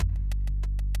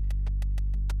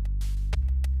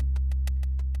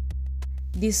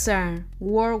Discern,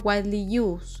 word widely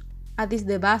used, as is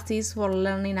the basis for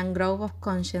learning and growth of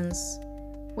conscience.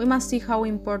 We must see how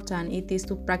important it is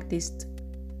to practice,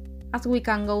 as we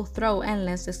can go through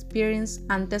endless experience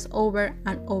and test over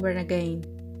and over again.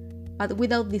 But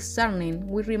without discerning,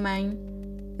 we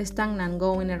remain stagnant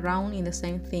going around in the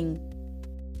same thing.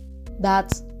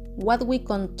 That's what we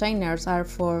containers are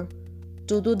for,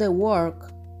 to do the work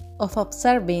of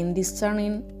observing,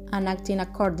 discerning, and acting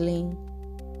accordingly,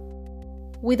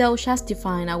 without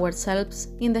justifying ourselves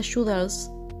in the shoulds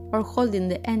or holding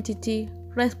the entity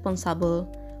responsible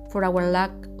for our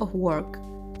lack of work.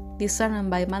 Discerned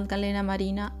by Magdalena,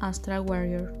 Marina, Astral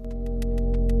Warrior.